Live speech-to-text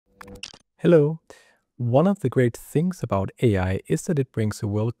Hello. One of the great things about AI is that it brings the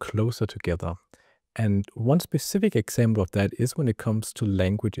world closer together. And one specific example of that is when it comes to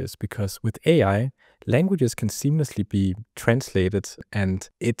languages, because with AI, languages can seamlessly be translated, and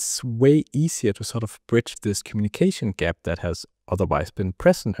it's way easier to sort of bridge this communication gap that has otherwise been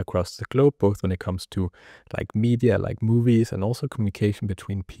present across the globe, both when it comes to like media, like movies, and also communication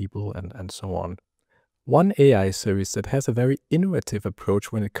between people and so on. One AI service that has a very innovative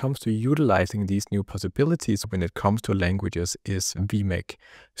approach when it comes to utilizing these new possibilities when it comes to languages is VMEG.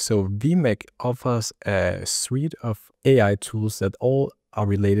 So VMEG offers a suite of AI tools that all are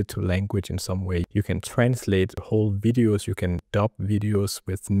related to language in some way. You can translate whole videos, you can dub videos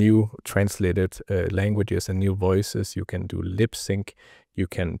with new translated languages and new voices, you can do lip sync, you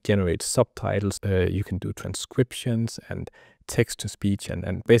can generate subtitles, you can do transcriptions and text-to-speech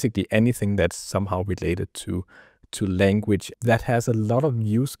and basically anything that's somehow related to language. That has a lot of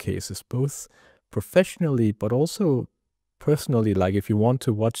use cases, both professionally but also personally. Like if you want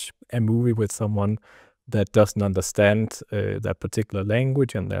to watch a movie with someone that doesn't understand that particular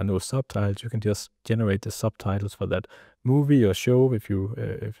language and there are no subtitles, you can just generate the subtitles for that movie or show if you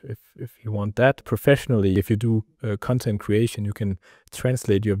want that. Professionally, if you do content creation, you can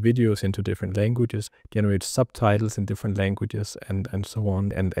translate your videos into different languages, generate subtitles in different languages, and so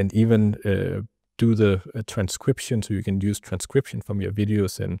on, and even do the transcription, so you can use transcription from your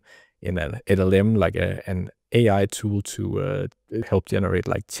videos in an LLM, like an AI tool to help generate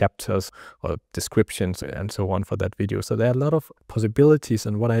like chapters or descriptions and so on for that video. So there are a lot of possibilities,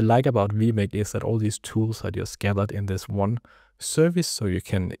 and what I like about VMEG is that all these tools are just gathered in this one service, so you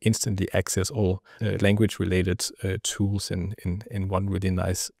can instantly access all language-related tools in one really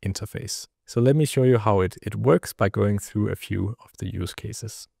nice interface. So let me show you how it works by going through a few of the use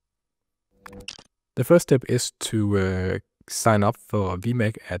cases. The first step is to sign up for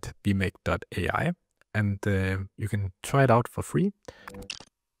VMEG at vmeg.ai, and you can try it out for free.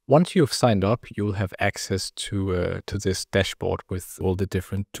 Once you've signed up, you'll have access to this dashboard with all the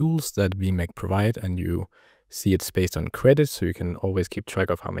different tools that VMEG provide, and you see it's based on credits, so you can always keep track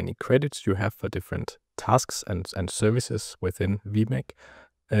of how many credits you have for different tasks and services within VMEG.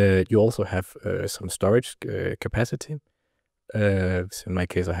 You also have some storage capacity. So in my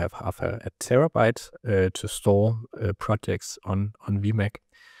case, I have half a terabyte to store projects on VMEG.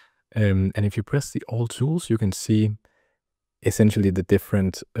 And if you press the all tools, you can see essentially the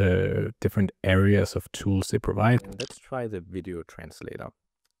different areas of tools they provide. And let's try the video translator.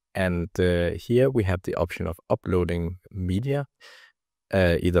 And here we have the option of uploading media,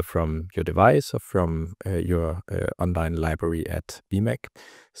 either from your device or from your online library at VMEG.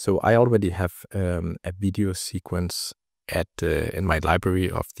 So I already have a video sequence in my library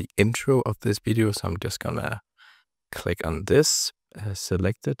of the intro of this video, so I'm just gonna click on this,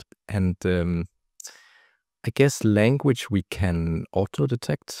 select it, and I guess language we can auto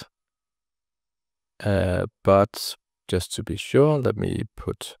detect, but just to be sure, let me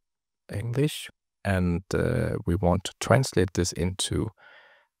put English, and we want to translate this into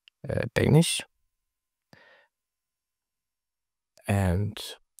Danish, and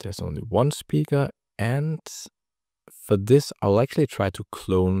there's only one speaker, and for this, I'll actually try to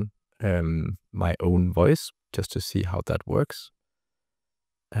clone my own voice just to see how that works.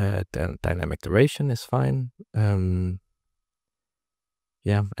 Then dynamic duration is fine.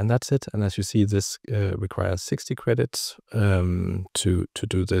 Yeah, and that's it. And as you see, this requires 60 credits to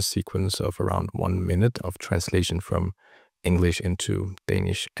do this sequence of around 1 minute of translation from English into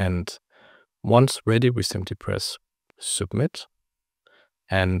Danish. And once ready, we simply press submit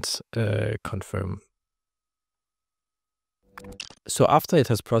and confirm. So after it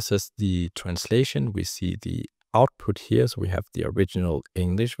has processed the translation, we see the output here. So we have the original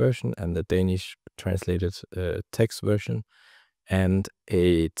English version and the Danish translated text version, and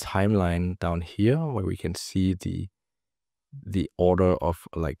a timeline down here where we can see the order of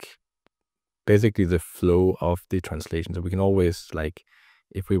like basically the flow of the translation. So we can always, like,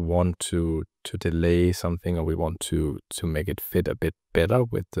 if we want to delay something or we want to make it fit a bit better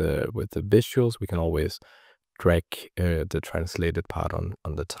with the visuals, we can always drag the translated part on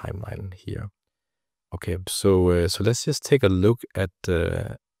the timeline here. Okay, so let's just take a look at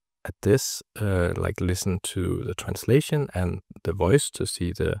this, like listen to the translation and the voice to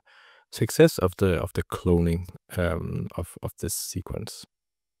see the success of the cloning of this sequence.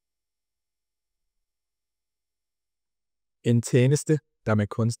 En tjeneste, der med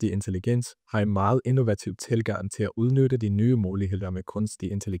kunstig intelligens har en meget innovativ tilgang til at udnytte de nye muligheder med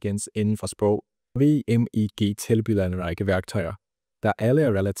kunstig intelligens inden for sprog. VMEG tilbyder en række værktøjer. der alle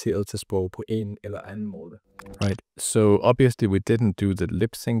er relateret til sprog på en eller anden måde. Right. So obviously we didn't do the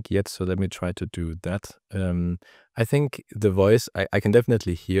lip sync yet, so let me try to do that. I think the voice, I can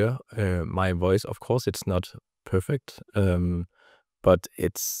definitely hear my voice. Of course, it's not perfect, but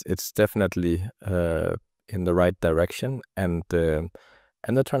it's definitely in the right direction, and the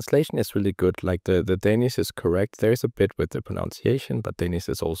translation is really good. Like the Danish is correct. There is a bit with the pronunciation, but Danish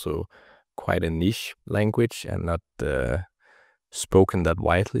is also quite a niche language and not spoken that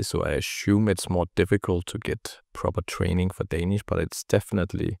widely, so I assume it's more difficult to get proper training for Danish, but it's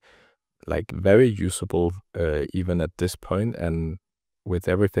definitely like very usable even at this point, and with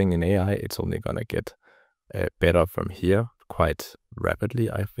everything in AI, it's only gonna get better from here quite rapidly,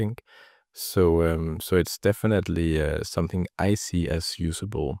 I think. So so it's definitely something I see as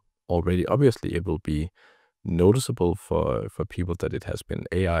usable already. Obviously, it will be noticeable for people that it has been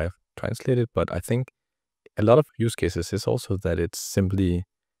AI translated, but I think a lot of use cases is also that it simply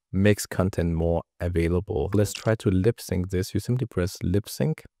makes content more available. Let's try to lip sync this. You simply press lip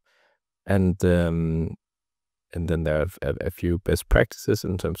sync, and then there are a few best practices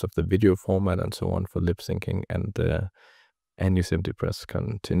in terms of the video format and so on for lip syncing, and you simply press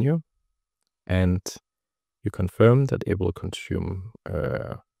continue, and you confirm that it will consume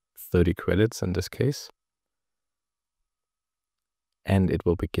 30 credits in this case, and it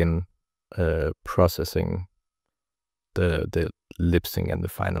will begin processing the lip sync and the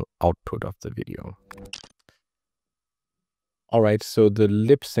final output of the video. All right, so the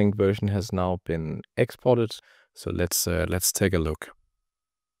lip sync version has now been exported. So let's take a look.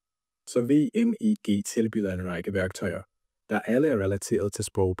 Så VMEG tilbyder en række værktøjer, der alle er relateret til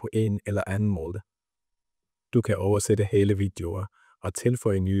sprog på en eller anden måde. Du kan oversætte hele videoer og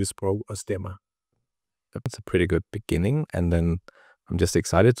tilføje nye sprog og stemmer. That's a pretty good beginning, and then I'm just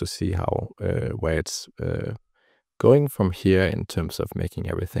excited to see how where it's going from here in terms of making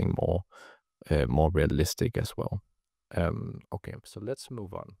everything more realistic as well. Okay, so let's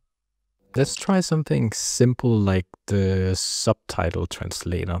move on. Let's try something simple like the subtitle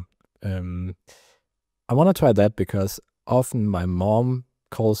translator. I want to try that because often my mom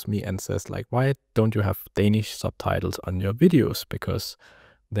calls me and says like, why don't you have Danish subtitles on your videos? Because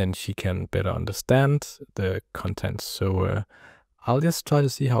then she can better understand the content. So I'll just try to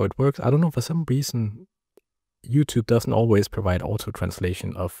see how it works. I don't know, for some reason, YouTube doesn't always provide auto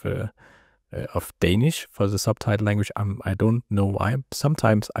translation of Danish for the subtitle language. I don't know why.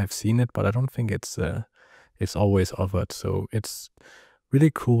 Sometimes I've seen it, but I don't think it's always offered. So it's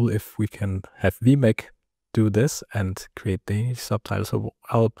really cool if we can have VMEG do this and create Danish subtitles. So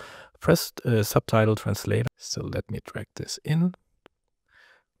I'll press Subtitle Translator. So let me drag this in.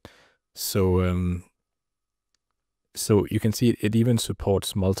 So you can see it even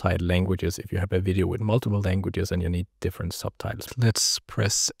supports multi-languages if you have a video with multiple languages and you need different subtitles. Let's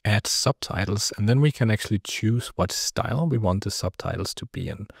press Add Subtitles, and then we can actually choose what style we want the subtitles to be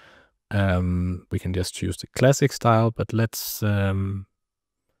in. We can just choose the classic style, but let's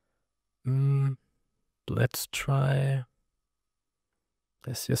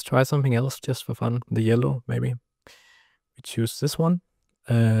just try something else just for fun. The yellow, maybe. We choose this one,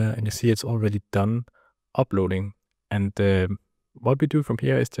 and you see it's already done uploading. And what we do from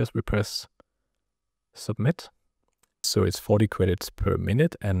here is just we press submit. So it's 40 credits per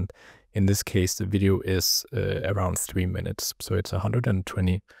minute, and in this case the video is around 3 minutes, so it's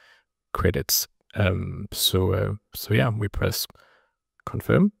 120 credits. So yeah, we press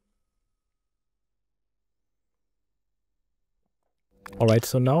confirm. All right,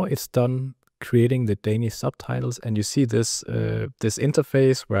 so now it's done creating the Danish subtitles, and you see this this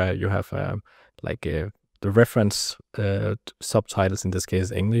interface where you have the reference subtitles, in this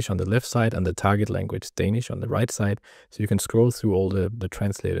case English, on the left side, and the target language Danish on the right side. So you can scroll through all the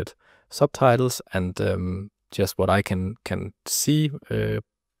translated subtitles, and just what I can see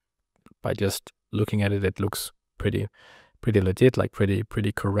by just looking at it, it looks pretty legit, like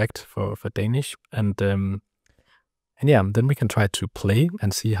pretty correct for Danish. And yeah, then we can try to play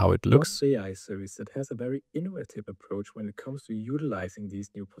and see how it looks. One AI service that has a very innovative approach when it comes to utilizing these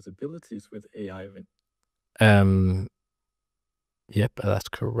new possibilities with AI. Yep, that's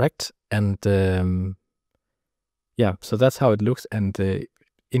correct. And yeah, so that's how it looks. And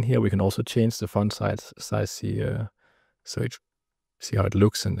in here we can also change the font size. So see how it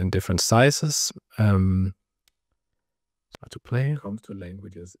looks in different sizes. Start to play. When it comes to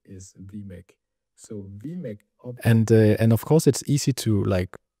languages is VMEG. So VMEG, and of course it's easy to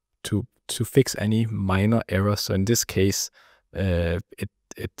to fix any minor errors. So in this case, I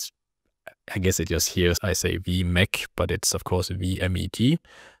guess it just hears I say VMEG, but it's of course VMEG.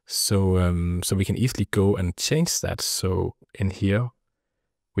 So we can easily go and change that. So in here,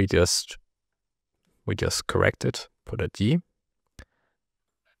 we just correct it, put a G,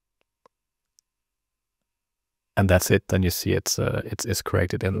 and that's it. Then you see it's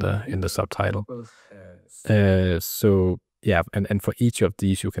corrected in the subtitle. So yeah, and for each of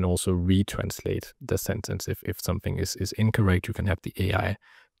these, you can also retranslate the sentence. If something is incorrect, you can have the AI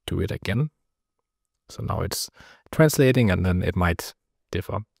do it again. So now it's translating, and then it might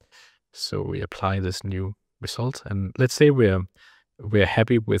differ. So we apply this new result, and let's say we're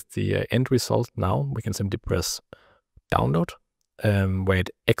happy with the end result. Now we can simply press download, where it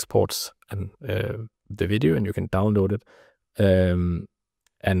exports the video, and you can download it.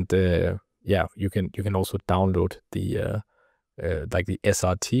 Yeah, you can also download the like the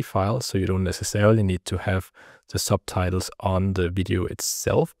SRT file, so you don't necessarily need to have the subtitles on the video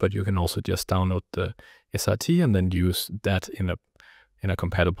itself, but you can also just download the SRT and then use that in a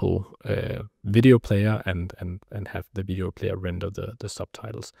compatible video player and have the video player render the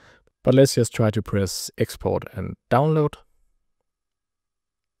subtitles. But let's just try to press export and download,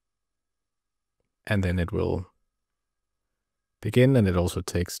 and then it will begin, and it also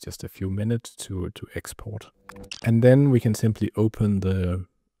takes just a few minutes to export. And then we can simply open the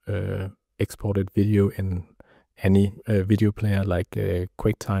exported video in any video player like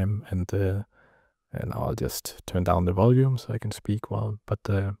QuickTime, and I'll just turn down the volume so I can speak well. But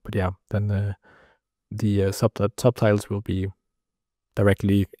yeah, then the subtitles will be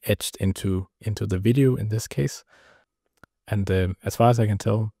directly etched into the video in this case. And as far as I can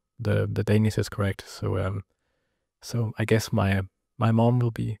tell, the Danish is correct. So I guess my mom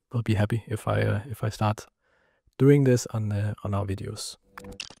will be happy if I start doing this on our videos.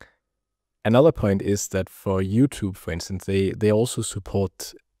 Another point is that for YouTube, for instance, they also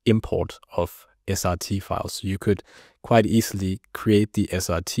support import of SRT files. So you could quite easily create the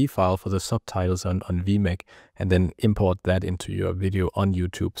SRT file for the subtitles on VMEG and then import that into your video on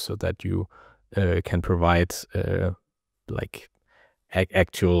YouTube, so that you can provide like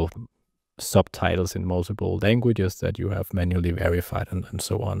actual subtitles in multiple languages that you have manually verified and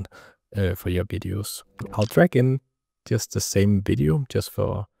so on for your videos. I'll drag in just the same video just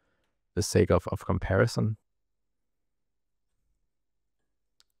for the sake of comparison.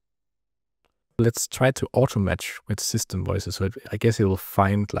 Let's try to auto-match with system voices. So I guess it will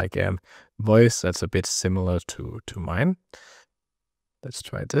find like a voice that's a bit similar to mine. Let's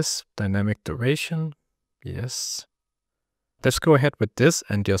try this. Dynamic duration. Yes. Let's go ahead with this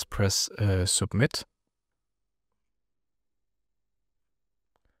and just press submit.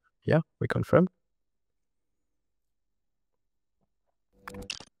 Yeah, we confirm.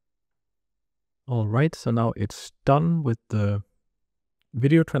 All right, so now it's done with the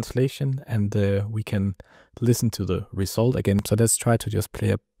video translation, and we can listen to the result again. So let's try to just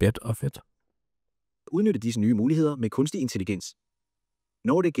play a bit of it. Udnytte disse nye muligheder med kunstig intelligens.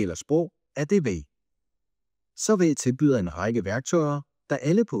 Når det gælder sprog, er det VMEG. Så VMEG tilbyder en række værktøjer, der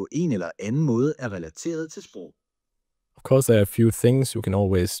alle på en eller anden måde er relateret til sprog. Of course, there are a few things. You can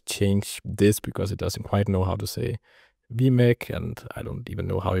always change this because it doesn't quite know how to say VMEG, and I don't even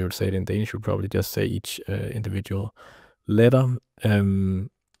know how you would say it in Danish. You'd probably just say each individual letter.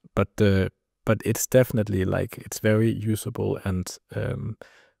 But it's definitely like, it's very usable and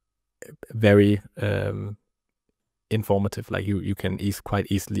very informative. Like you can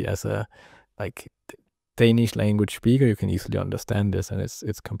quite easily, as a like Danish language speaker, you can easily understand this, and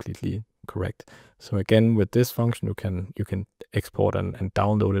it's completely correct. So again, with this function, you can export and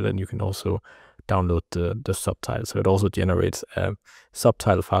download it, and you can also download the subtitles. So it also generates a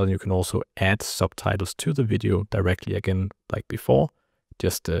subtitle file, and you can also add subtitles to the video directly again, like before,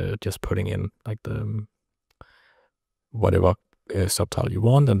 just putting in like the whatever subtitle you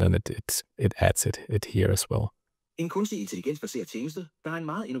want, and then it adds it here as well. En kunstig intelligensbaseret tjeneste, der har en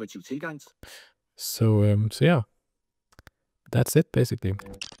meget innovativ tilgang. So yeah, that's it basically.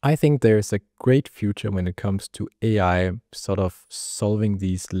 I think there's a great future when it comes to AI sort of solving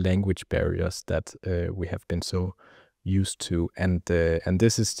these language barriers that we have been so used to, and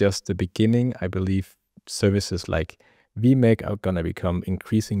this is just the beginning. I believe services like VMEG are gonna become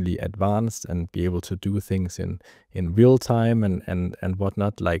increasingly advanced and be able to do things in real time and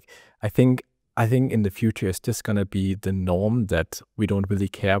whatnot. Like I think in the future it's just gonna be the norm that we don't really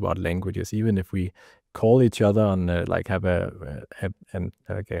care about languages, even if we call each other on like have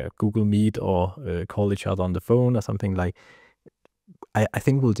a Google Meet or call each other on the phone or something. Like I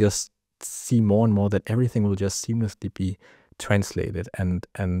think we'll just see more and more that everything will just seamlessly be translated, and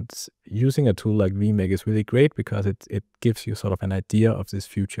using a tool like VMEG is really great because it gives you sort of an idea of this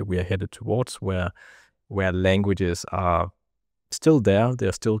future we are headed towards, where languages are still there,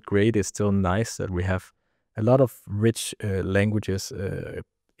 they're still great, it's still nice that we have a lot of rich languages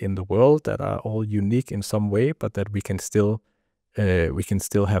in the world that are all unique in some way, but that we can still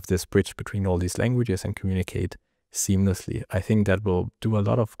have this bridge between all these languages and communicate seamlessly. I think that will do a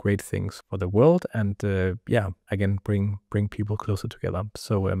lot of great things for the world, and again, bring people closer together.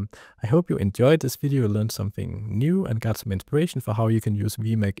 So I hope you enjoyed this video, learned something new, and got some inspiration for how you can use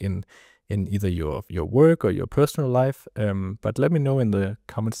VMEG in either your work or your personal life. But let me know in the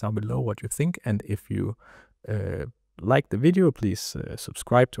comments down below what you think, and if you like the video, please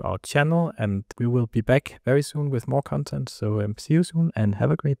subscribe to our channel, and we will be back very soon with more content. So see you soon and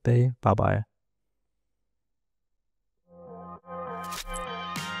have a great day. Bye bye.